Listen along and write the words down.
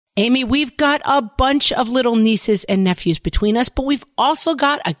Amy, we've got a bunch of little nieces and nephews between us, but we've also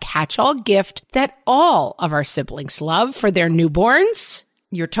got a catch-all gift that all of our siblings love for their newborns.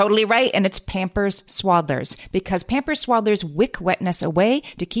 You're totally right, and it's Pampers Swaddlers, because Pampers Swaddlers wick wetness away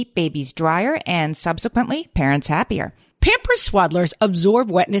to keep babies drier and subsequently parents happier. Pampers Swaddlers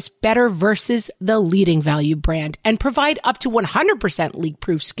absorb wetness better versus the leading value brand and provide up to 100%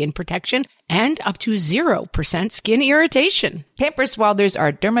 leak-proof skin protection and up to 0% skin irritation. Pampers Swaddlers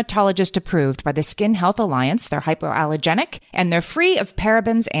are dermatologist approved by the Skin Health Alliance. They're hypoallergenic and they're free of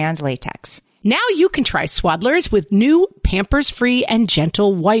parabens and latex. Now you can try Swaddlers with new Pampers-free and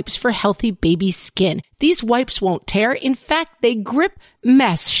gentle wipes for healthy baby skin. These wipes won't tear. In fact, they grip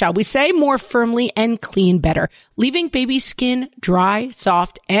mess, shall we say, more firmly and clean better, leaving baby skin dry,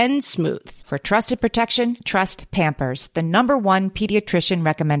 soft, and smooth. For trusted protection, trust Pampers, the #1 pediatrician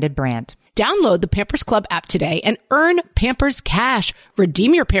recommended brand. Download the Pampers Club app today and earn Pampers Cash.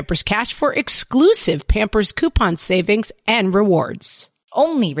 Redeem your Pampers Cash for exclusive Pampers coupon savings and rewards.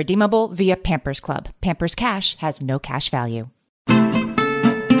 Only redeemable via Pampers Club. Pampers Cash has no cash value.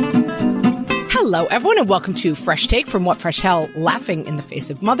 Hello, everyone, and welcome to Fresh Take from What Fresh Hell, Laughing in the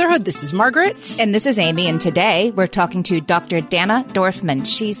Face of Motherhood. This is Margaret. And this is Amy, and today we're talking to Dr. Dana Dorfman.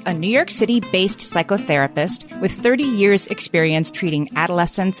 She's a New York City-based psychotherapist with 30 years experience treating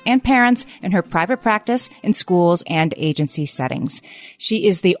adolescents and parents in her private practice, in schools, and agency settings. She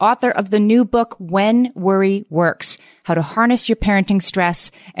is the author of the new book, When Worry Works: How to Harness Your Parenting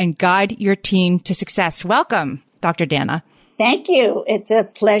Stress and Guide Your Teen to Success. Welcome, Dr. Dana. Thank you. It's a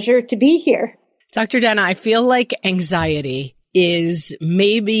pleasure to be here. Dr. Dana, I feel like anxiety is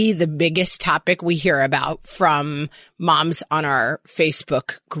maybe the biggest topic we hear about from moms on our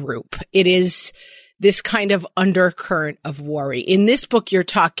Facebook group. It is this kind of undercurrent of worry. In this book, you're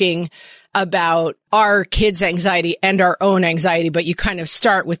talking about our kids' anxiety and our own anxiety, but you kind of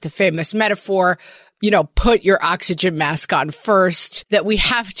start with the famous metaphor, put your oxygen mask on first, that we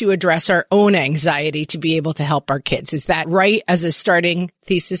have to address our own anxiety to be able to help our kids. Is that right as a starting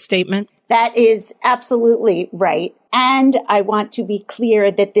thesis statement? That is absolutely right. And I want to be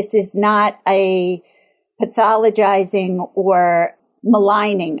clear that this is not a pathologizing or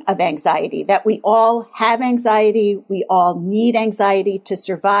maligning of anxiety, that we all have anxiety. We all need anxiety to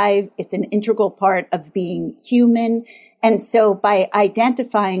survive. It's an integral part of being human. And so by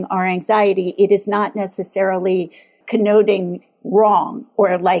identifying our anxiety, it is not necessarily connoting wrong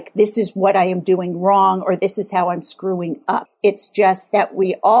or like this is what I am doing wrong or this is how I'm screwing up. It's just that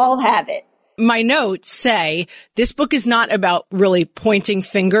we all have it. My notes say this book is not about really pointing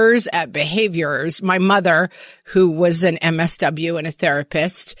fingers at behaviors. My mother, who was an MSW and a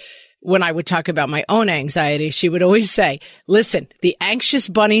therapist, when I would talk about my own anxiety, she would always say, listen, the anxious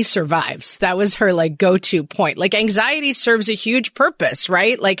bunny survives. That was her go-to point. Anxiety serves a huge purpose,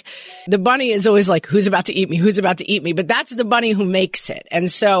 right? The bunny is always who's about to eat me? Who's about to eat me? But that's the bunny who makes it.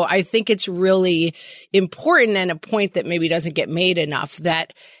 And so I think it's really important, and a point that maybe doesn't get made enough,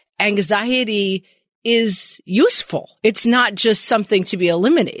 that anxiety is useful. It's not just something to be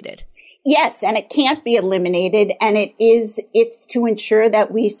eliminated. Yes, and it can't be eliminated, and it's to ensure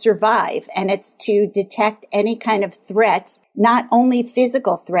that we survive, and it's to detect any kind of threats, not only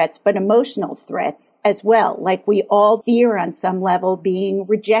physical threats, but emotional threats as well. We all fear on some level being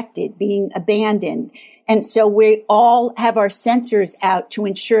rejected, being abandoned. And so we all have our sensors out to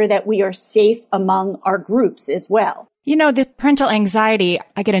ensure that we are safe among our groups as well. The parental anxiety,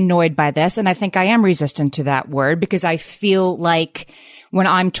 I get annoyed by this, and I think I am resistant to that word because I feel like when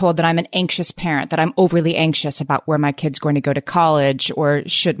I'm told that I'm an anxious parent, that I'm overly anxious about where my kid's going to go to college or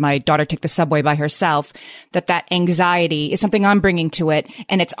should my daughter take the subway by herself, that anxiety is something I'm bringing to it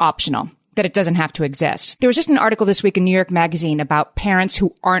and it's optional, that it doesn't have to exist. There was just an article this week in New York Magazine about parents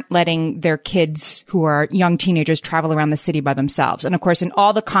who aren't letting their kids who are young teenagers travel around the city by themselves. And of course, in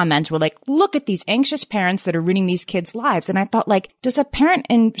all the comments were look at these anxious parents that are ruining these kids' lives. And I thought, does a parent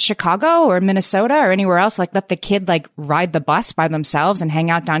in Chicago or Minnesota or anywhere else let the kid ride the bus by themselves and hang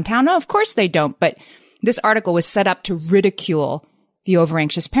out downtown? No, of course they don't. But this article was set up to ridicule the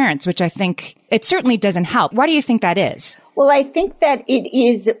over-anxious parents, which I think it certainly doesn't help. Why do you think that is? Well, I think that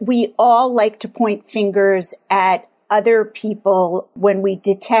we all like to point fingers at other people when we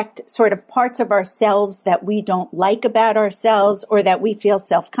detect sort of parts of ourselves that we don't like about ourselves or that we feel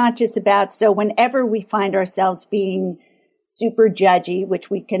self-conscious about. So whenever we find ourselves being super judgy, which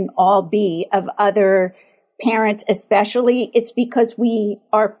we can all be of other parents especially, it's because we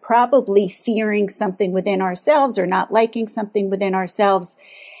are probably fearing something within ourselves or not liking something within ourselves.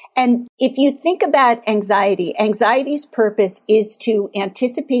 And if you think about anxiety, anxiety's purpose is to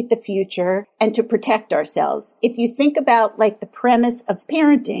anticipate the future and to protect ourselves. If you think about like the premise of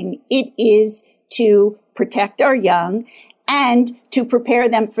parenting, it is to protect our young and to prepare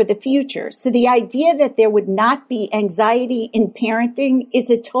them for the future. So the idea that there would not be anxiety in parenting is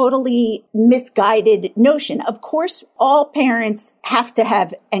a totally misguided notion. Of course, all parents have to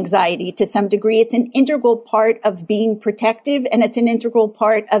have anxiety to some degree. It's an integral part of being protective, and it's an integral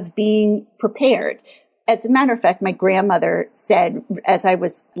part of being prepared. As a matter of fact, my grandmother said, as I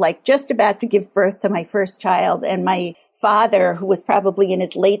was like just about to give birth to my first child, and my father, who was probably in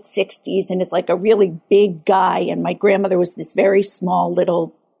his late 60s and is like a really big guy, and my grandmother was this very small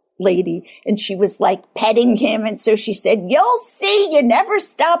little lady, and she was like petting him. And so she said, "You'll see, you never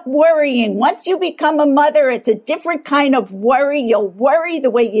stop worrying. Once you become a mother, it's a different kind of worry. You'll worry the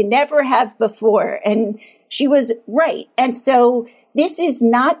way you never have before." And she was right. And so this is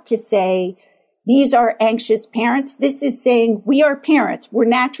not to say these are anxious parents. This is saying we are parents. We're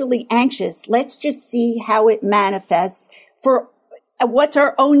naturally anxious. Let's just see how it manifests for what's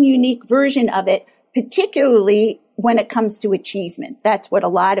our own unique version of it, particularly when it comes to achievement. That's what a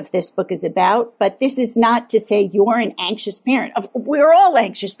lot of this book is about. But this is not to say you're an anxious parent. We're all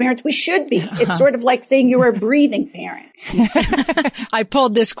anxious parents. We should be. It's sort of like saying you're a breathing parent. I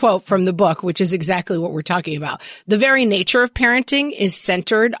pulled this quote from the book, which is exactly what we're talking about. The very nature of parenting is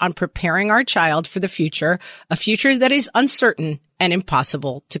centered on preparing our child for the future, a future that is uncertain and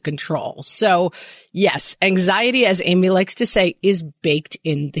impossible to control. So yes, anxiety, as Amy likes to say, is baked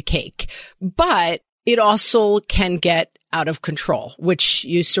in the cake, but it also can get out of control, which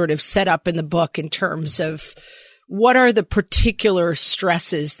you sort of set up in the book in terms of what are the particular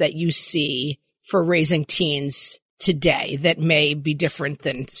stresses that you see for raising teens today that may be different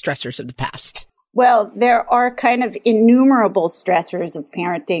than stressors of the past? Well, there are kind of innumerable stressors of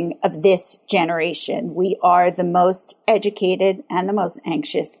parenting of this generation. We are the most educated and the most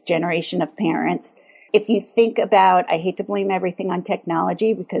anxious generation of parents. If you think about, I hate to blame everything on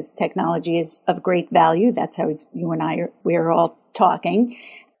technology because technology is of great value. That's how you and we're all talking.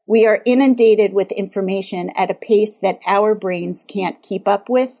 We are inundated with information at a pace that our brains can't keep up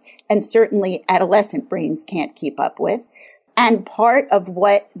with, and certainly adolescent brains can't keep up with. And part of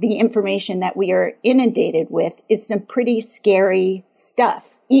what the information that we are inundated with is some pretty scary stuff.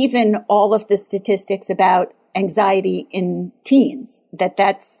 Even all of the statistics about anxiety in teens,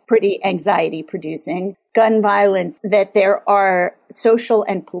 that's pretty anxiety producing. Gun violence, that there are social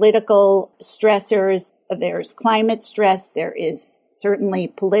and political stressors. There's climate stress. There is certainly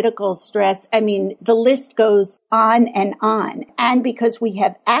political stress. I mean, the list goes on and on. And because we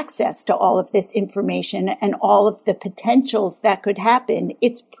have access to all of this information and all of the potentials that could happen,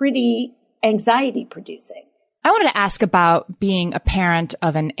 it's pretty anxiety producing. I wanted to ask about being a parent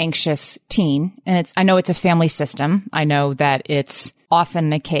of an anxious teen. And I know it's a family system. I know that it's often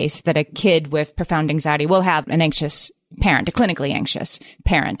the case that a kid with profound anxiety will have an anxious parent, a clinically anxious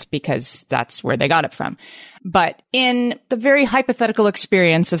parent, because that's where they got it from. But in the very hypothetical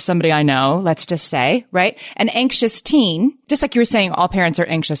experience of somebody I know, let's just say, right, an anxious teen, just like you were saying, all parents are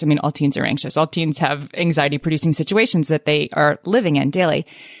anxious. I mean, all teens are anxious. All teens have anxiety producing situations that they are living in daily.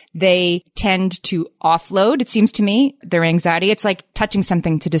 They tend to offload, it seems to me, their anxiety. It's like touching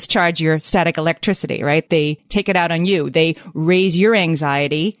something to discharge your static electricity, right? They take it out on you. They raise your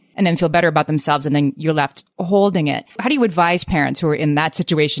anxiety and then feel better about themselves, and then you're left holding it. How do you advise parents who are in that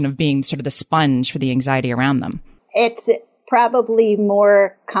situation of being sort of the sponge for the anxiety around them? It's probably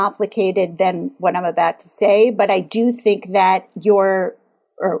more complicated than what I'm about to say, but I do think that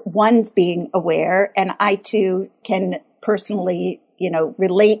one's being aware, and I too can personally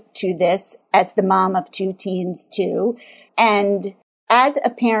relate to this as the mom of two teens too. And as a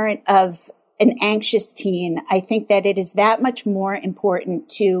parent of an anxious teen, I think that it is that much more important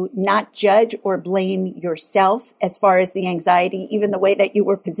to not judge or blame yourself as far as the anxiety, even the way that you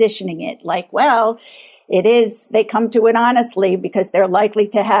were positioning it. Like, well, they come to it honestly because they're likely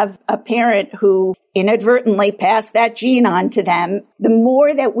to have a parent who inadvertently passed that gene on to them. The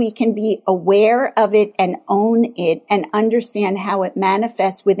more that we can be aware of it and own it and understand how it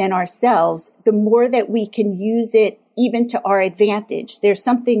manifests within ourselves, the more that we can use it even to our advantage. There's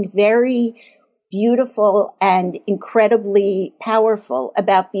something very beautiful and incredibly powerful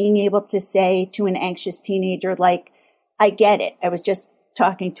about being able to say to an anxious teenager, like, I get it. I was just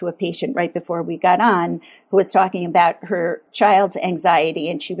talking to a patient right before we got on who was talking about her child's anxiety.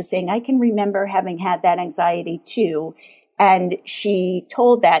 And she was saying, I can remember having had that anxiety too. And she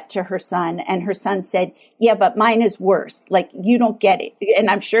told that to her son, and her son said, yeah, but mine is worse. Like, you don't get it. And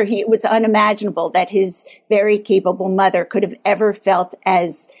I'm sure it was unimaginable that his very capable mother could have ever felt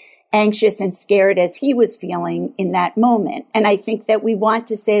as anxious and scared as he was feeling in that moment. And I think that we want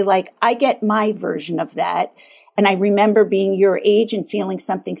to say, like, I get my version of that. And I remember being your age and feeling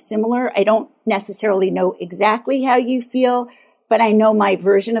something similar. I don't necessarily know exactly how you feel, but I know my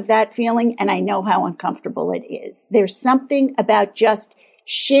version of that feeling and I know how uncomfortable it is. There's something about just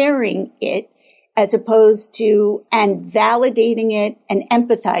sharing it as opposed to, and validating it and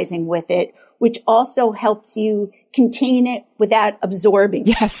empathizing with it, which also helps you contain it without absorbing.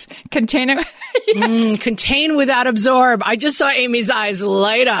 Yes. Contain it. Yes. Contain without absorb. I just saw Amy's eyes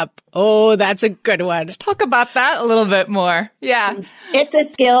light up. Oh, that's a good one. Let's talk about that a little bit more. Yeah. It's a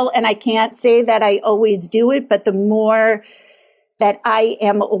skill, and I can't say that I always do it, but the more that I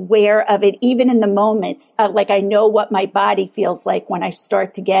am aware of it, even in the moments, like I know what my body feels like when I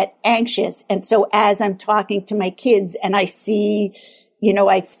start to get anxious. And so as I'm talking to my kids and I see, you know,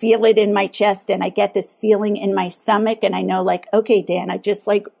 I feel it in my chest and I get this feeling in my stomach and I know, like, okay, Dan, I just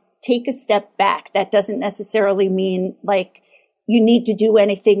like take a step back. That doesn't necessarily mean like you need to do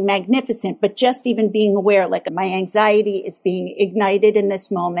anything magnificent, but just even being aware, like my anxiety is being ignited in this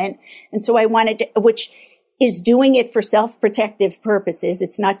moment. And so I wanted to, which is doing it for self-protective purposes.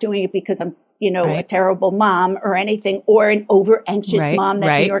 It's not doing it because I'm, you know, a terrible mom or anything, or an over-anxious mom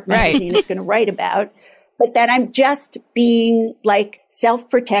that New York Magazine is going to write about. But that I'm just being like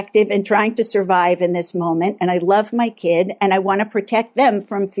self-protective and trying to survive in this moment. And I love my kid and I want to protect them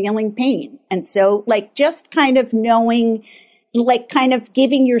from feeling pain. And so like just kind of knowing, like kind of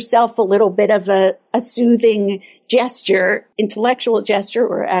giving yourself a little bit of a soothing gesture, intellectual gesture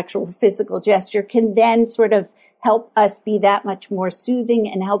or actual physical gesture can then sort of help us be that much more soothing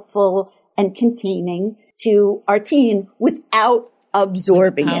and helpful and containing to our teen without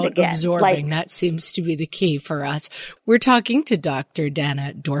absorbing it again. That seems to be the key for us. We're talking to Dr.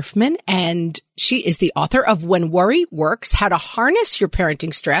 Dana Dorfman, and she is the author of When Worry Works, How to Harness Your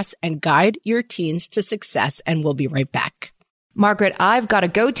Parenting Stress and Guide Your Teens to Success. And we'll be right back. Margaret, I've got a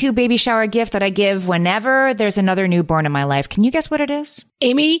go-to baby shower gift that I give whenever there's another newborn in my life. Can you guess what it is?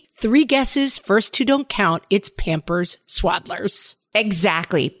 Amy, 3 guesses. First 2 don't count. It's Pampers Swaddlers.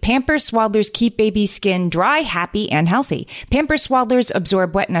 Exactly. Pampers Swaddlers keep baby's skin dry, happy, and healthy. Pampers Swaddlers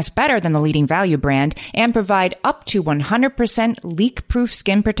absorb wetness better than the leading value brand and provide up to 100% leak-proof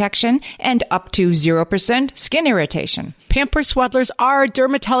skin protection and up to 0% skin irritation. Pampers Swaddlers are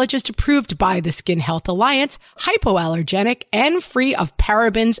dermatologist approved by the Skin Health Alliance, hypoallergenic, and free of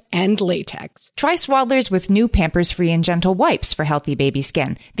parabens and latex. Try Swaddlers with new Pampers Free and Gentle wipes for healthy baby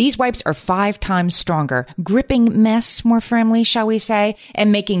skin. These wipes are 5 times stronger, gripping mess more firmly, shall we say,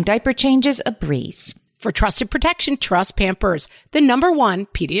 and making diaper changes a breeze. For trusted protection, trust Pampers, the #1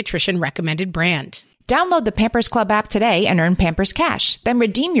 pediatrician recommended brand. Download the Pampers Club app today and earn Pampers Cash. Then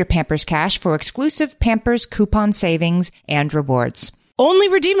redeem your Pampers Cash for exclusive Pampers coupon savings and rewards. Only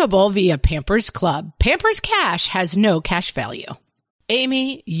redeemable via Pampers Club. Pampers Cash has no cash value.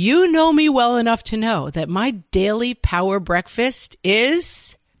 Amy, you know me well enough to know that my daily power breakfast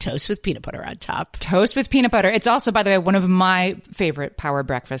is toast with peanut butter on top. Toast with peanut butter. It's also, by the way, one of my favorite power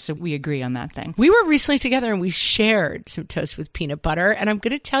breakfasts. So we agree on that thing. We were recently together and we shared some toast with peanut butter. And I'm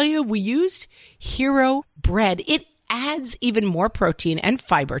going to tell you, we used Hero bread. It adds even more protein and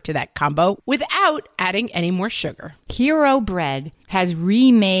fiber to that combo without adding any more sugar. Hero bread has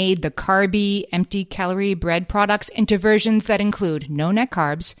remade the carby, empty calorie bread products into versions that include no net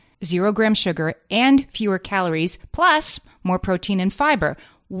carbs, 0 gram sugar, and fewer calories, plus more protein and fiber,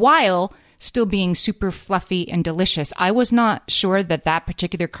 while still being super fluffy and delicious. I was not sure that that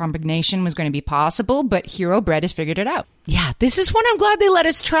particular combination was going to be possible, but Hero Bread has figured it out. Yeah, this is one I'm glad they let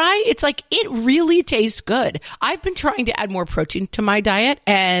us try. It's like, it really tastes good. I've been trying to add more protein to my diet,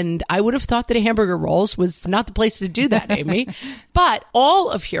 and I would have thought that a hamburger rolls was not the place to do that, Amy. But all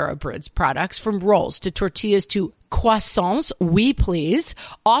of Hero Bread's products, from rolls to tortillas to croissants, we please,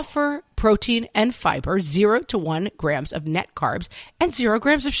 offer protein and fiber, 0 to 1 grams of net carbs, and 0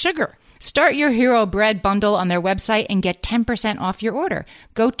 grams of sugar. Start your Hero Bread bundle on their website and get 10% off your order.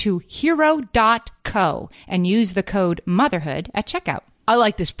 Go to hero.co and use the code motherhood at checkout. I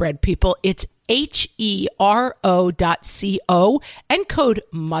like this bread, people. It's HERO.co and code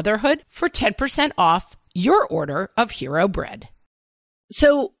motherhood for 10% off your order of Hero Bread.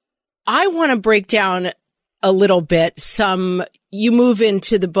 So I want to break down a little bit you move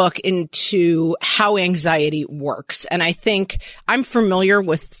into the book into how anxiety works. And I think I'm familiar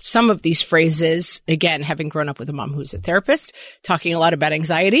with some of these phrases, again, having grown up with a mom who's a therapist, talking a lot about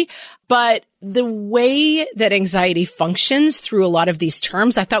anxiety. But the way that anxiety functions through a lot of these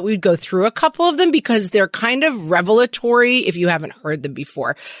terms, I thought we'd go through a couple of them because they're kind of revelatory if you haven't heard them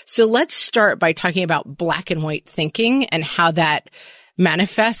before. So let's start by talking about black and white thinking and how that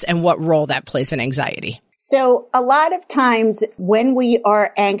manifests and what role that plays in anxiety? So a lot of times when we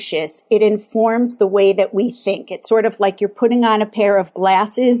are anxious, it informs the way that we think. It's sort of like you're putting on a pair of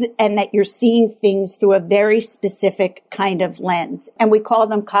glasses and that you're seeing things through a very specific kind of lens. And we call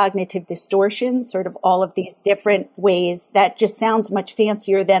them cognitive distortions, sort of all of these different ways that just sounds much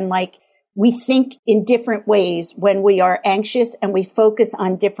fancier than like we think in different ways when we are anxious and we focus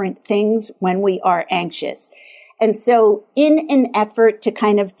on different things when we are anxious. And so in an effort to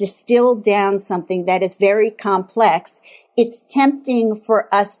kind of distill down something that is very complex, it's tempting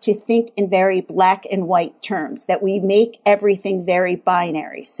for us to think in very black and white terms, that we make everything very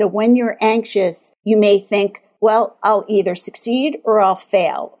binary. So when you're anxious, you may think, well, I'll either succeed or I'll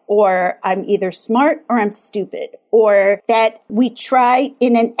fail, or I'm either smart or I'm stupid, or that we try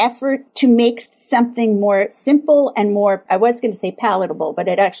in an effort to make something more simple and more, I was going to say palatable, but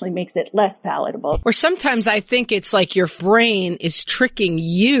it actually makes it less palatable. Or sometimes I think it's like your brain is tricking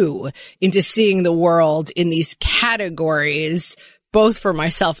you into seeing the world in these categories, both for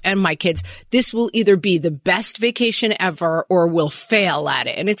myself and my kids. This will either be the best vacation ever or we'll fail at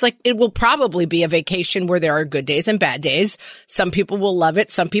it. And it's like, it will probably be a vacation where there are good days and bad days. Some people will love it.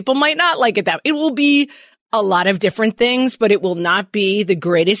 Some people might not like it. It will be a lot of different things, but it will not be the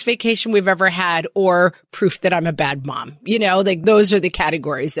greatest vacation we've ever had or proof that I'm a bad mom. You know, like those are the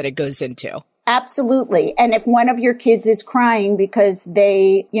categories that it goes into. Absolutely. And if one of your kids is crying because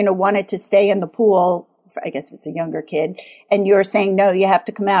they, wanted to stay in the pool, I guess if it's a younger kid, and you're saying, no, you have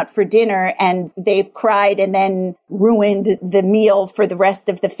to come out for dinner, and they've cried and then ruined the meal for the rest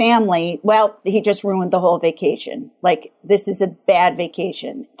of the family, well, he just ruined the whole vacation. Like, this is a bad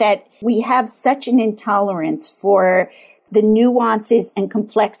vacation. That we have such an intolerance for the nuances and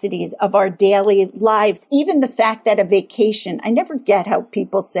complexities of our daily lives. Even the fact that a vacation, I never get how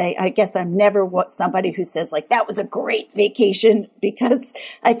people say, I guess I'm never somebody who says like, that was a great vacation, because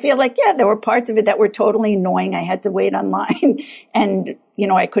I feel like, yeah, there were parts of it that were totally annoying. I had to wait online and,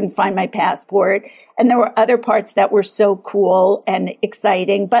 I couldn't find my passport. And there were other parts that were so cool and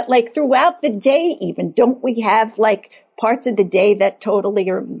exciting. But like throughout the day, even, don't we have like parts of the day that totally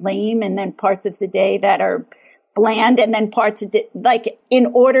are lame, and then parts of the day that are bland, and then parts of like in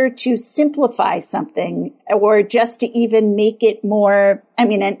order to simplify something or just to even make it more,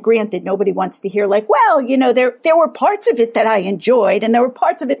 and granted, nobody wants to hear like, well, there were parts of it that I enjoyed and there were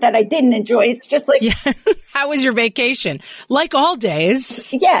parts of it that I didn't enjoy. It's just like, yeah. How was your vacation? Like all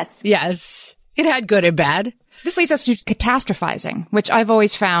days. Yes. Yes. It had good and bad. This leads us to catastrophizing, which I've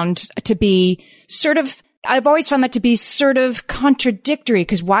always found to be sort of contradictory,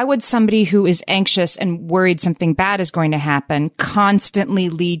 because why would somebody who is anxious and worried something bad is going to happen constantly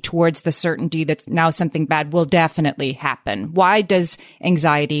lead towards the certainty that now something bad will definitely happen? Why does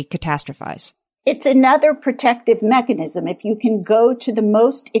anxiety catastrophize? It's another protective mechanism. If you can go to the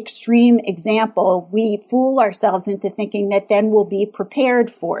most extreme example, we fool ourselves into thinking that then we'll be prepared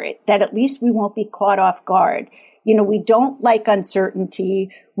for it, that at least we won't be caught off guard. We don't like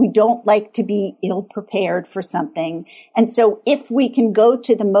uncertainty. We don't like to be ill prepared for something. And so if we can go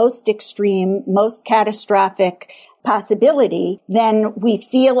to the most extreme, most catastrophic possibility, then we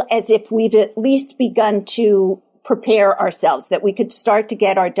feel as if we've at least begun to prepare ourselves, that we could start to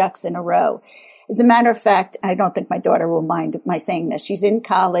get our ducks in a row. As a matter of fact, I don't think my daughter will mind my saying this. She's in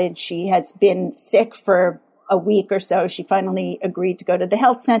college. She has been sick for a week or so. She finally agreed to go to the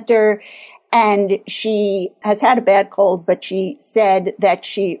health center. And she has had a bad cold, but she said that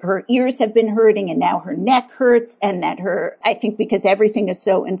her ears have been hurting and now her neck hurts, and that I think because everything is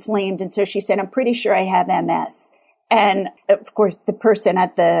so inflamed. And so she said, I'm pretty sure I have MS. And of course, the person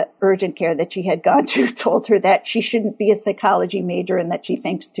at the urgent care that she had gone to told her that she shouldn't be a psychology major and that she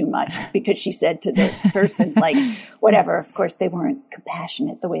thinks too much, because she said to the person, like, whatever. Of course, they weren't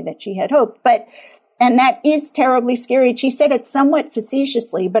compassionate the way that she had hoped. And that is terribly scary. She said it somewhat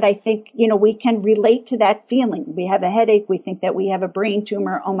facetiously, but I think, we can relate to that feeling. We have a headache. We think that we have a brain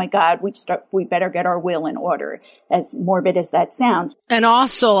tumor. Oh my God, we better get our will in order, as morbid as that sounds. And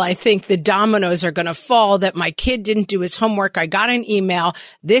also, I think the dominoes are going to fall that my kid didn't do his homework. I got an email.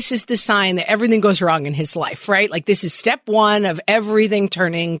 This is the sign that everything goes wrong in his life, right? Like, this is step one of everything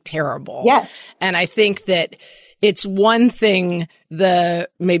turning terrible. Yes. And I think that it's one thing, the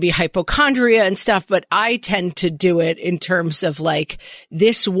maybe hypochondria and stuff, but I tend to do it in terms of like,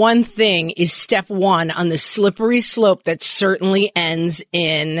 this one thing is step one on the slippery slope that certainly ends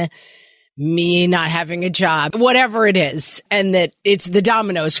in me not having a job, whatever it is, and that it's the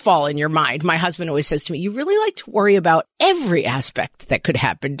dominoes fall in your mind. My husband always says to me, you really like to worry about every aspect that could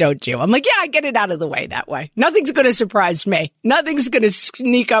happen, don't you? I'm like, yeah, I get it out of the way that way. Nothing's going to surprise me. Nothing's going to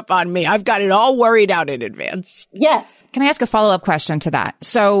sneak up on me. I've got it all worried out in advance. Yes. Can I ask a follow-up question to that?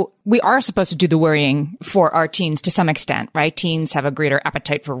 So we are supposed to do the worrying for our teens to some extent, right? Teens have a greater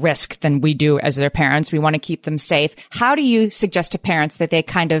appetite for risk than we do as their parents. We want to keep them safe. How do you suggest to parents that they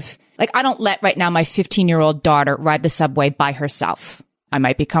kind of, like, I don't let right now my 15-year-old daughter ride the subway by herself. I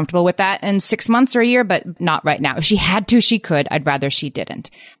might be comfortable with that in 6 months or a year, but not right now. If she had to, she could. I'd rather she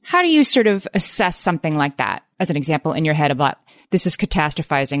didn't. How do you sort of assess something like that as an example in your head about this is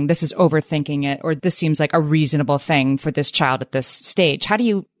catastrophizing, this is overthinking it, or this seems like a reasonable thing for this child at this stage? How do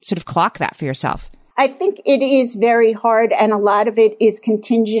you sort of clock that for yourself? I think it is very hard, and a lot of it is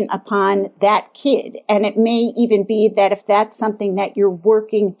contingent upon that kid. And it may even be that if that's something that you're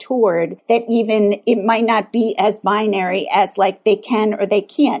working toward, that even it might not be as binary as like they can or they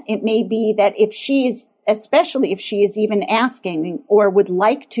can't. It may be that if she's, especially if she is even asking or would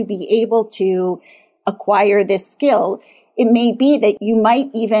like to be able to acquire this skill, it may be that you might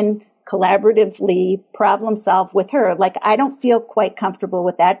even collaboratively problem solve with her. Like, I don't feel quite comfortable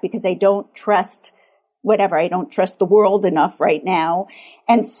with that because I don't trust I don't trust the world enough right now.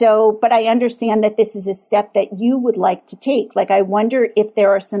 And so, but I understand that this is a step that you would like to take. Like, I wonder if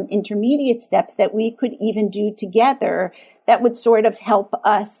there are some intermediate steps that we could even do together that would sort of help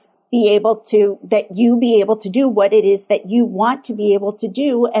us that you be able to do what it is that you want to be able to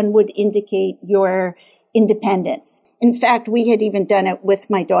do and would indicate your independence. In fact, we had even done it with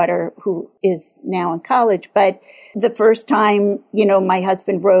my daughter who is now in college, but the first time, my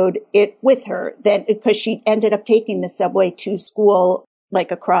husband rode it with her, then because she ended up taking the subway to school,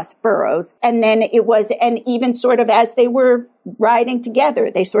 like across boroughs. And then and even sort of as they were riding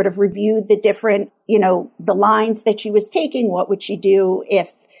together, they sort of reviewed the different, the lines that she was taking. What would she do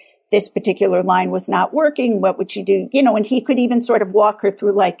if this particular line was not working? What would she do? And he could even sort of walk her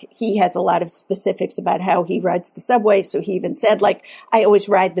through, like, he has a lot of specifics about how he rides the subway. So he even said, like, I always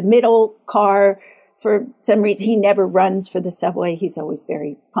ride the middle car. For some reason, he never runs for the subway. He's always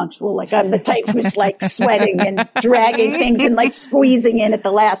very punctual. Like, I'm the type who's like sweating and dragging things and like squeezing in at the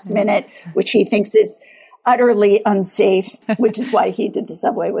last minute, which he thinks is utterly unsafe, which is why he did the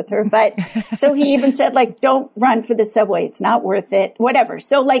subway with her. But so he even said, like, don't run for the subway. It's not worth it, whatever.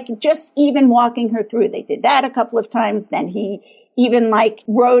 So like just even walking her through, they did that a couple of times. Then he even like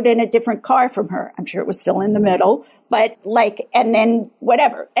rode in a different car from her. I'm sure it was still in the middle, but like, and then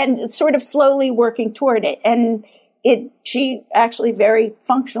whatever, and sort of slowly working toward it. And she actually very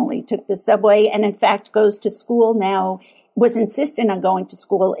functionally took the subway and in fact goes to school now, was insistent on going to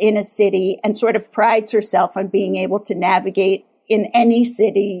school in a city and sort of prides herself on being able to navigate in any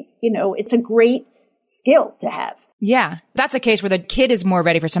city. It's a great skill to have. Yeah. That's a case where the kid is more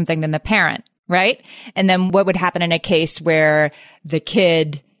ready for something than the parent, right? And then what would happen in a case where the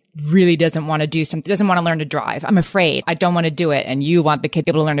kid really doesn't want to do something, doesn't want to learn to drive? I'm afraid. I don't want to do it. And you want the kid to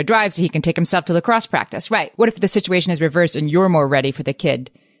be able to learn to drive so he can take himself to lacrosse practice, right? What if the situation is reversed and you're more ready for the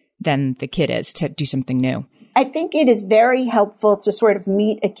kid than the kid is to do something new? I think it is very helpful to sort of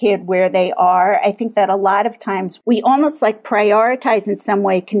meet a kid where they are. I think that a lot of times we almost like prioritize in some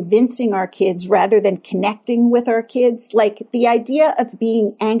way convincing our kids rather than connecting with our kids. Like the idea of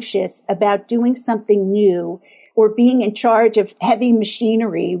being anxious about doing something new or being in charge of heavy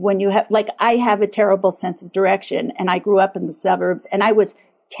machinery when you have, like, I have a terrible sense of direction and I grew up in the suburbs and I was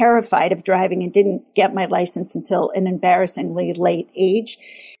terrified of driving and didn't get my license until an embarrassingly late age.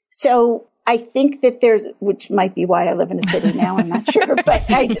 So I think that which might be why I live in a city now, I'm not sure, but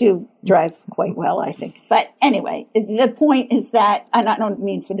I do drive quite well, I think. But anyway, the point is that, and I don't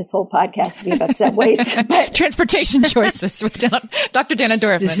mean for this whole podcast to be about subways, but transportation choices with Dr. Dana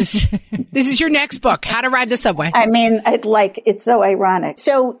Dorfman. This is your next book, How to Ride the Subway. I mean, it's so ironic.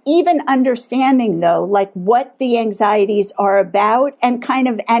 So even understanding though, like what the anxieties are about and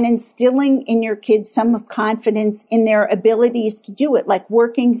instilling in your kids some of confidence in their abilities to do it, like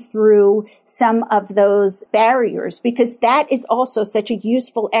working through some of those barriers, because that is also such a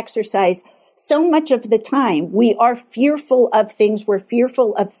useful exercise. So much of the time we are fearful of things. We're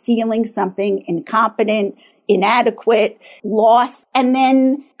fearful of feeling something incompetent, inadequate, lost, and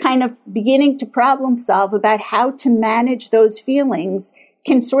then kind of beginning to problem solve about how to manage those feelings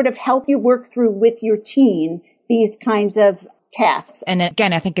can sort of help you work through with your teen these kinds of tasks. And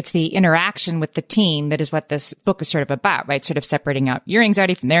again, I think it's the interaction with the teen that is what this book is sort of about, right? Sort of separating out your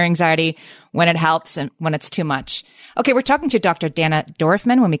anxiety from their anxiety, when it helps and when it's too much. Okay, we're talking to Dr. Dana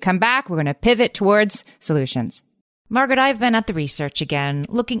Dorfman. When we come back, we're going to pivot towards solutions. Margaret, I've been at the research again,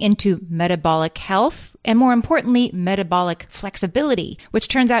 looking into metabolic health and, more importantly, metabolic flexibility, which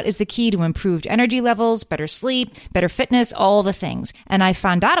turns out is the key to improved energy levels, better sleep, better fitness, all the things. And I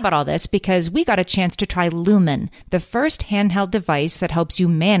found out about all this because we got a chance to try Lumen, the first handheld device that helps you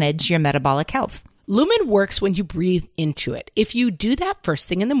manage your metabolic health. Lumen works when you breathe into it. If you do that first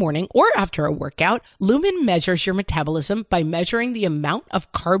thing in the morning or after a workout, Lumen measures your metabolism by measuring the amount of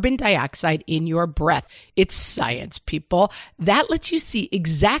carbon dioxide in your breath. It's science, people. That lets you see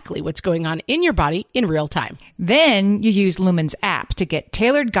exactly what's going on in your body in real time. Then you use Lumen's app to get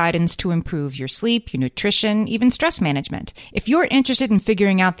tailored guidance to improve your sleep, your nutrition, even stress management. If you're interested in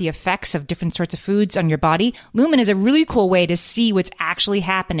figuring out the effects of different sorts of foods on your body, Lumen is a really cool way to see what's actually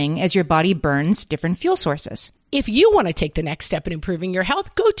happening as your body burns different fuel sources. If you want to take the next step in improving your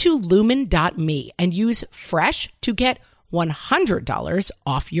health, go to lumen.me and use FRESH to get $100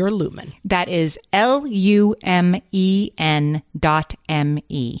 off your Lumen. That is LUMEN.ME.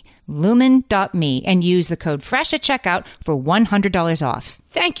 Lumen.me, and use the code FRESH at checkout for $100 off.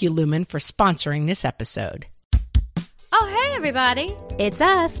 Thank you, Lumen, for sponsoring this episode. Oh, hey, everybody. It's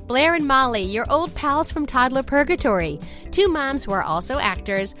us, Blair and Molly, your old pals from Toddler Purgatory. Two moms who are also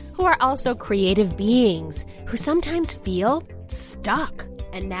actors, who are also creative beings, who sometimes feel stuck.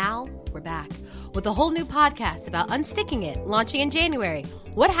 And now we're back with a whole new podcast about unsticking it, launching in January.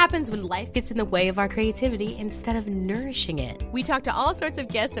 What happens when life gets in the way of our creativity instead of nourishing it? We talk to all sorts of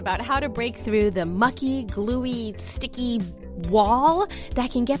guests about how to break through the mucky, gluey, sticky wall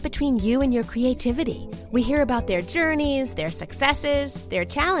that can get between you and your creativity. We hear about their journeys, their successes, their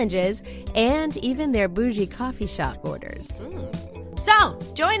challenges, and even their bougie coffee shop orders. So,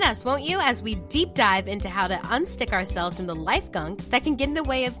 join us, won't you, as we deep dive into how to unstick ourselves from the life gunk that can get in the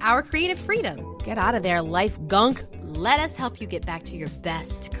way of our creative freedom. Get out of there, life gunk. Let us help you get back to your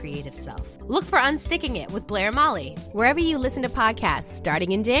best creative self. Look for Unsticking It with Blair and Molly. Wherever you listen to podcasts,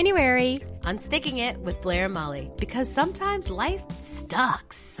 starting in January. Unsticking It with Blair and Molly. Because sometimes life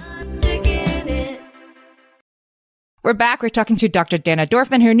sucks. Unsticking it. We're back. We're talking to Dr. Dana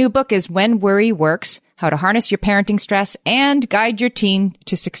Dorfman. Her new book is When Worry Works, How to Harness Your Parenting Stress and Guide Your Teen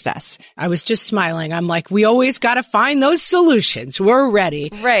to Success. I was just smiling. I'm like, we always got to find those solutions. We're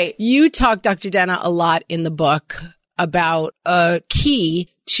ready. Right. You talk, Dr. Dana, a lot in the book about a key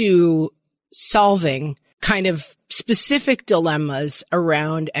to solving kind of specific dilemmas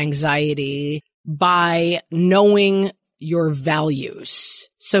around anxiety by knowing your values.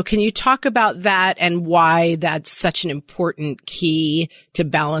 So can you talk about that and why that's such an important key to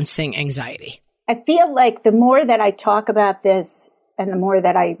balancing anxiety? I feel like the more that I talk about this and the more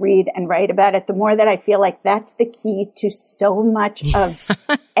that I read and write about it, the more that I feel like that's the key to so much of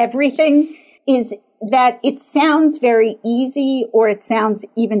everything, is that it sounds very easy, or it sounds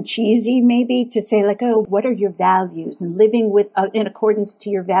even cheesy maybe, to say like, oh, what are your values, and living with in accordance to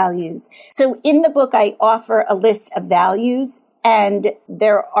your values. So in the book, I offer a list of values, and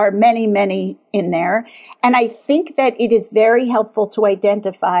there are many, many in there. And I think that it is very helpful to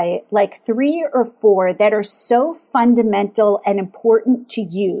identify like 3 or 4 that are so fundamental and important to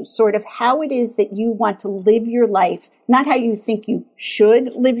you, sort of how it is that you want to live your life, not how you think you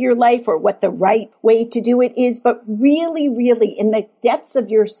should live your life or what the right way to do it is, but really, really in the depths of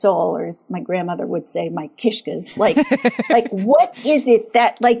your soul, or as my grandmother would say, my kishkas, like, like what is it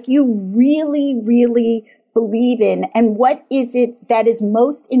that like you really, really believe in, and what is it that is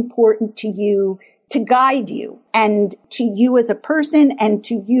most important to you to guide you and to you as a person and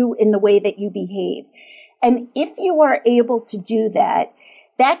to you in the way that you behave. And if you are able to do that,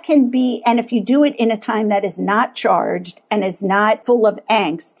 that can be, and if you do it in a time that is not charged and is not full of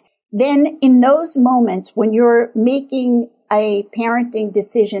angst, then in those moments when you're making a parenting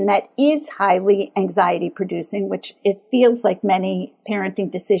decision that is highly anxiety producing, which it feels like many parenting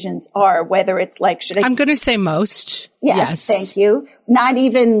decisions are, whether it's like, I'm going to say most. Yes. Thank you. Not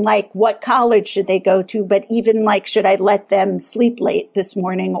even like what college should they go to, but even like, should I let them sleep late this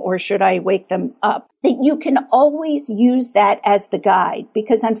morning or should I wake them up? That you can always use that as the guide,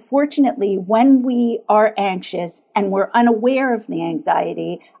 because unfortunately, when we are anxious and we're unaware of the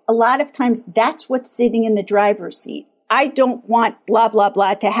anxiety, a lot of times that's what's sitting in the driver's seat. I don't want blah, blah,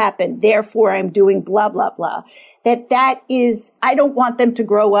 blah to happen. Therefore, I'm doing blah, blah, blah. That is, I don't want them to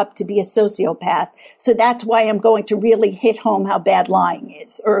grow up to be a sociopath. So that's why I'm going to really hit home how bad lying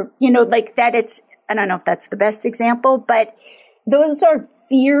is. Or, you know, like that it's, I don't know if that's the best example, but those are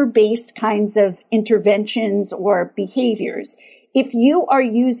fear-based kinds of interventions or behaviors. If you are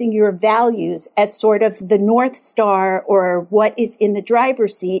using your values as sort of the North Star or what is in the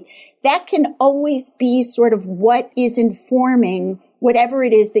driver's seat, that can always be sort of what is informing whatever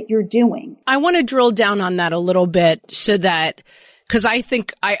it is that you're doing. I want to drill down on that a little bit so that, because I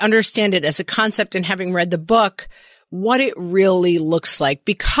think I understand it as a concept and having read the book, what it really looks like.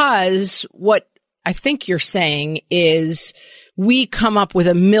 Because what I think you're saying is we come up with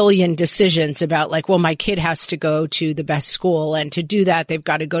a million decisions about like, well, my kid has to go to the best school, and to do that, they've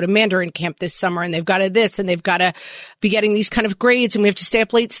got to go to Mandarin camp this summer, and they've got to this, and they've got to be getting these kind of grades, and we have to stay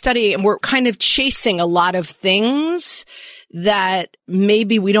up late studying. And we're kind of chasing a lot of things that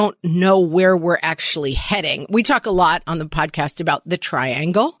maybe we don't know where we're actually heading. We talk a lot on the podcast about the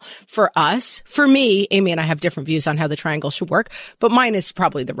triangle for us. For me, Amy and I have different views on how the triangle should work, but mine is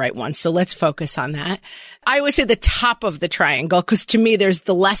probably the right one. So let's focus on that. I always say the top of the triangle, because to me, there's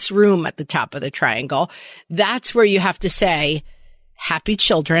the less room at the top of the triangle. That's where you have to say happy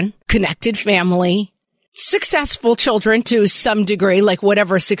children, connected family, successful children to some degree, like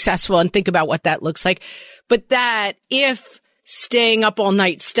whatever is successful, and think about what that looks like. But that if staying up all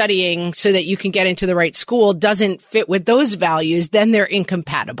night studying so that you can get into the right school doesn't fit with those values, then they're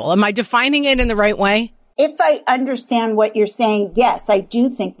incompatible. Am I defining it in the right way? If I understand what you're saying, yes, I do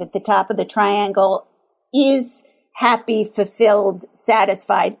think that the top of the triangle is happy, fulfilled,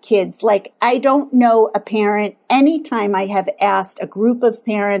 satisfied kids. Like, I don't know a parent, anytime I have asked a group of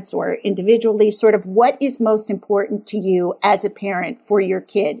parents or individually sort of what is most important to you as a parent for your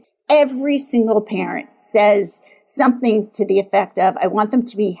kid, every single parent says something to the effect of, I want them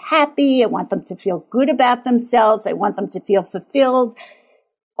to be happy. I want them to feel good about themselves. I want them to feel fulfilled.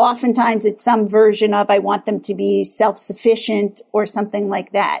 Oftentimes it's some version of, I want them to be self-sufficient or something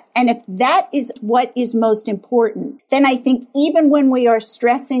like that. And if that is what is most important, then I think even when we are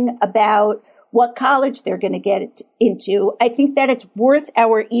stressing about what college they're going to get into, I think that it's worth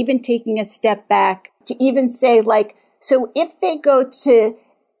our even taking a step back to even say, like, so if they go to,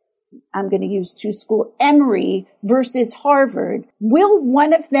 I'm going to use two schools, Emory versus Harvard, will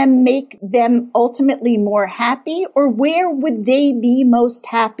one of them make them ultimately more happy, or where would they be most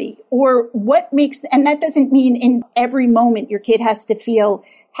happy? Or what makes, and that doesn't mean in every moment your kid has to feel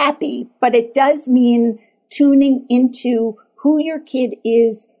happy, but it does mean tuning into who your kid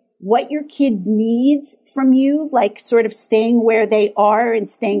is, what your kid needs from you, like sort of staying where they are and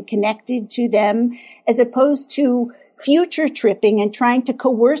staying connected to them, as opposed to future tripping and trying to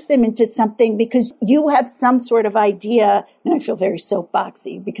coerce them into something because you have some sort of idea. And I feel very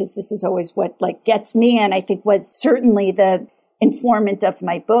soapboxy because this is always what like gets me, and I think was certainly the informant of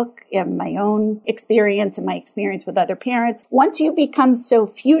my book and my own experience and my experience with other parents. Once you become so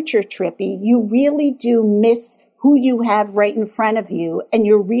future trippy, you really do miss who you have right in front of you, and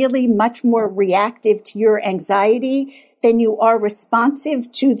you're really much more reactive to your anxiety than you are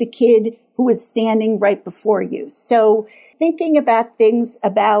responsive to the kid who is standing right before you. So thinking about things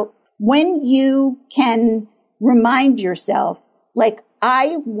about when you can remind yourself, like,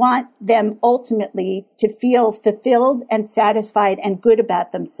 I want them ultimately to feel fulfilled and satisfied and good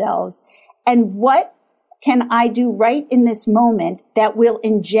about themselves. And what can I do right in this moment that will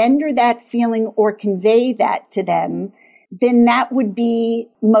engender that feeling or convey that to them? Then that would be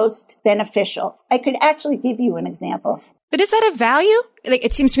most beneficial. I could actually give you an example. But is that a value? Like,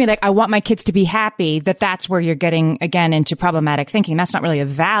 it seems to me like I want my kids to be happy, that's where you're getting, again, into problematic thinking. That's not really a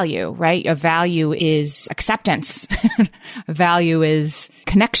value, right? A value is acceptance. A value is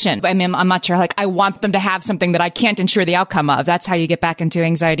connection. I mean, I'm not sure, like, I want them to have something that I can't ensure the outcome of. That's how you get back into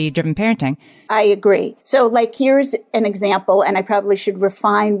anxiety-driven parenting. I agree. So, like, here's an example, and I probably should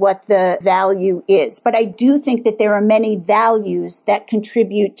refine what the value is. But I do think that there are many values that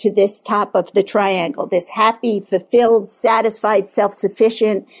contribute to this top of the triangle, this happy, fulfilled, satisfied, self-sufficient,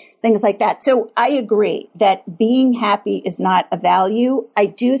 things like that. So I agree that being happy is not a value. I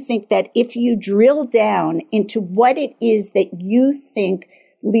do think that if you drill down into what it is that you think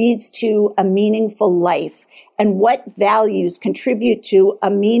leads to a meaningful life and what values contribute to a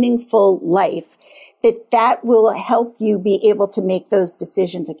meaningful life, that will help you be able to make those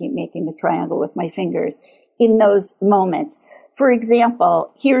decisions. I keep making the triangle with my fingers in those moments. For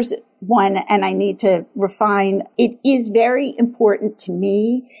example, here's one, and I need to refine. It is very important to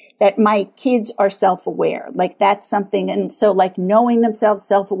me that my kids are self-aware. Like, that's something. And so, like, knowing themselves,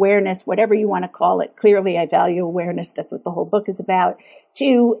 self-awareness, whatever you want to call it. Clearly, I value awareness. That's what the whole book is about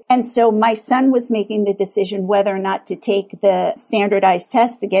too. And so my son was making the decision whether or not to take the standardized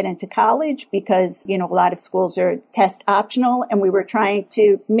test to get into college because, you know, a lot of schools are test optional, and we were trying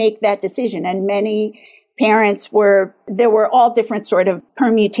to make that decision. And many parents there were all different sort of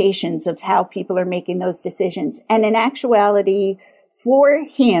permutations of how people are making those decisions. And in actuality, for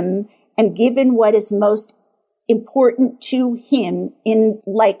him, and given what is most important to him in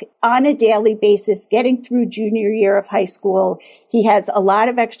like on a daily basis, getting through junior year of high school. He has a lot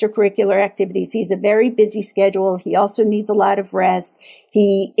of extracurricular activities. He's a very busy schedule. He also needs a lot of rest.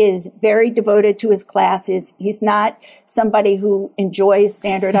 He is very devoted to his classes. He's not somebody who enjoys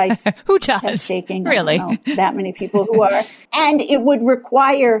standardized who does? Test taking. Really? I don't know that many people who are. And it would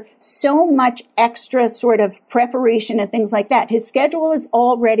require so much extra sort of preparation and things like that. His schedule is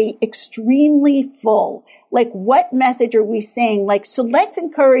already extremely full. Like, what message are we saying? Like, so let's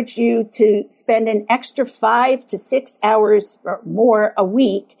encourage you to spend an extra 5 to 6 hours or more a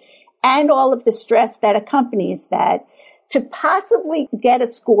week and all of the stress that accompanies that to possibly get a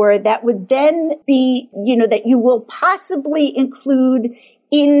score that would then be, that you will possibly include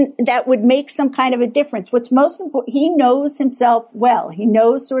in that would make some kind of a difference. What's most important, he knows himself well. He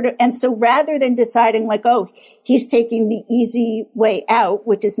knows sort of, and so rather than deciding like, oh, he's taking the easy way out,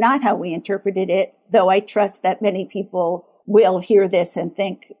 which is not how we interpreted it, though I trust that many people will hear this and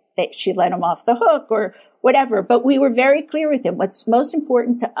think that she let him off the hook or whatever. But we were very clear with him. What's most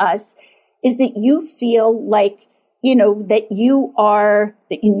important to us is that you feel like, that you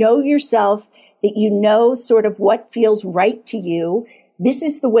know yourself, that you know sort of what feels right to you. This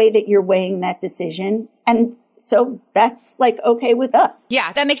is the way that you're weighing that decision. And so that's like okay with us.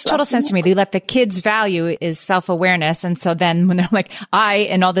 Yeah, that makes total sense to me. They let the kids' value is self-awareness. And so then when they're like,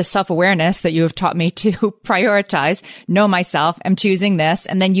 and all this self-awareness that you have taught me to prioritize, know myself, I'm choosing this.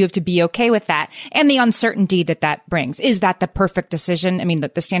 And then you have to be okay with that. And the uncertainty that brings. Is that the perfect decision? I mean, the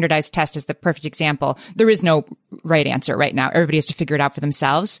standardized test is the perfect example. There is no right answer right now. Everybody has to figure it out for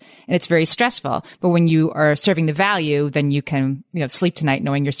themselves. And it's very stressful. But when you are serving the value, then you can, sleep tonight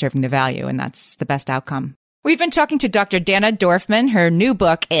knowing you're serving the value. And that's the best outcome. We've been talking to Dr. Dana Dorfman. Her new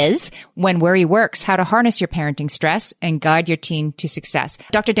book is When Worry Works, How to Harness Your Parenting Stress and Guide Your Teen to Success.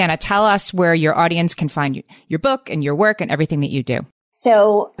 Dr. Dana, tell us where your audience can find your book and your work and everything that you do.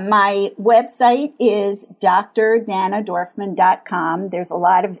 So my website is drdanadorfman.com. There's a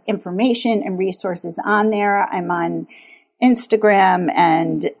lot of information and resources on there. I'm on Instagram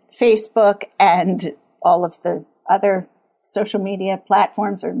and Facebook and all of the other social media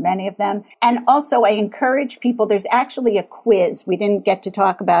platforms, or many of them. And also I encourage people, there's actually a quiz. We didn't get to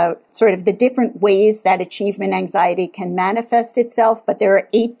talk about sort of the different ways that achievement anxiety can manifest itself, but there are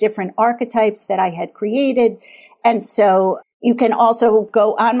 8 different archetypes that I had created. And so you can also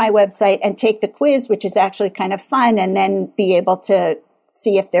go on my website and take the quiz, which is actually kind of fun, and then be able to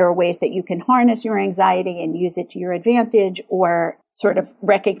see if there are ways that you can harness your anxiety and use it to your advantage, or sort of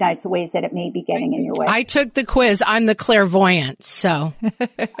recognize the ways that it may be getting in your way. I took the quiz. I'm the clairvoyant, so.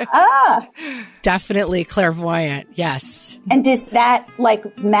 Definitely clairvoyant, yes. And does that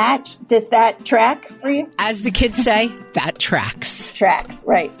match? Does that track for you? As the kids say, that tracks. Tracks,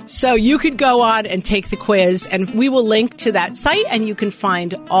 right. So you could go on and take the quiz, and we will link to that site, and you can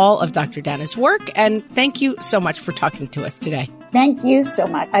find all of Dr. Dana's work. And thank you so much for talking to us today. Thank you so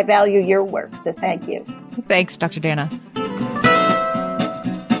much. I value your work, so thank you. Thanks, Dr. Dana.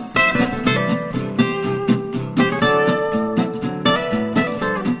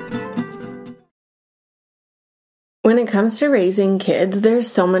 When it comes to raising kids, there's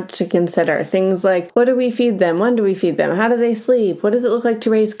so much to consider. Things like, what do we feed them? When do we feed them? How do they sleep? What does it look like to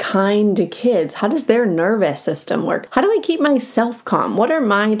raise kind kids? How does their nervous system work? How do I keep myself calm? What are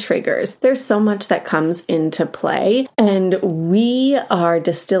my triggers? There's so much that comes into play, and we are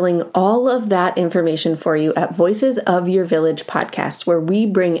distilling all of that information for you at Voices of Your Village podcast, where we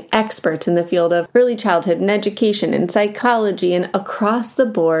bring experts in the field of early childhood and education and psychology and across the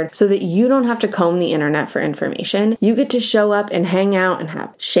board so that you don't have to comb the internet for information. You get to show up and hang out and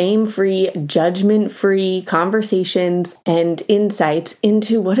have shame-free, judgment-free conversations and insights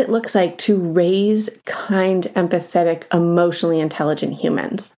into what it looks like to raise kind, empathetic, emotionally intelligent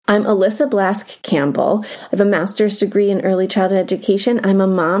humans. I'm Alyssa Blask Campbell. I have a master's degree in early childhood education. I'm a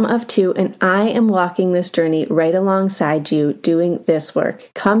mom of 2, and I am walking this journey right alongside you doing this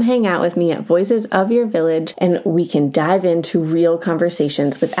work. Come hang out with me at Voices of Your Village, and we can dive into real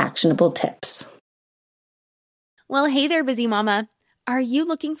conversations with actionable tips. Well, hey there, busy mama. Are you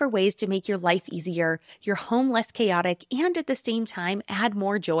looking for ways to make your life easier, your home less chaotic, and at the same time add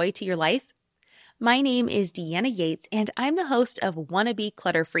more joy to your life? My name is Deanna Yates, and I'm the host of Wanna Be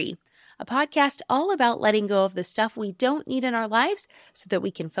Clutter-Free, a podcast all about letting go of the stuff we don't need in our lives so that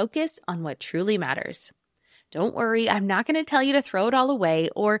we can focus on what truly matters. Don't worry, I'm not going to tell you to throw it all away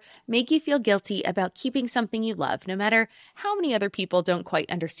or make you feel guilty about keeping something you love, no matter how many other people don't quite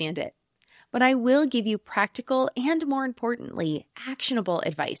understand it. But I will give you practical and, more importantly, actionable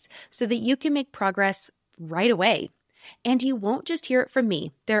advice so that you can make progress right away. And you won't just hear it from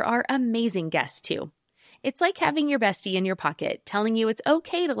me. There are amazing guests too. It's like having your bestie in your pocket, telling you it's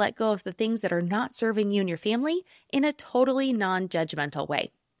okay to let go of the things that are not serving you and your family in a totally non-judgmental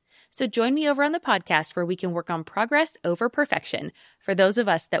way. So join me over on the podcast where we can work on progress over perfection for those of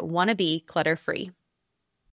us that want to be clutter-free.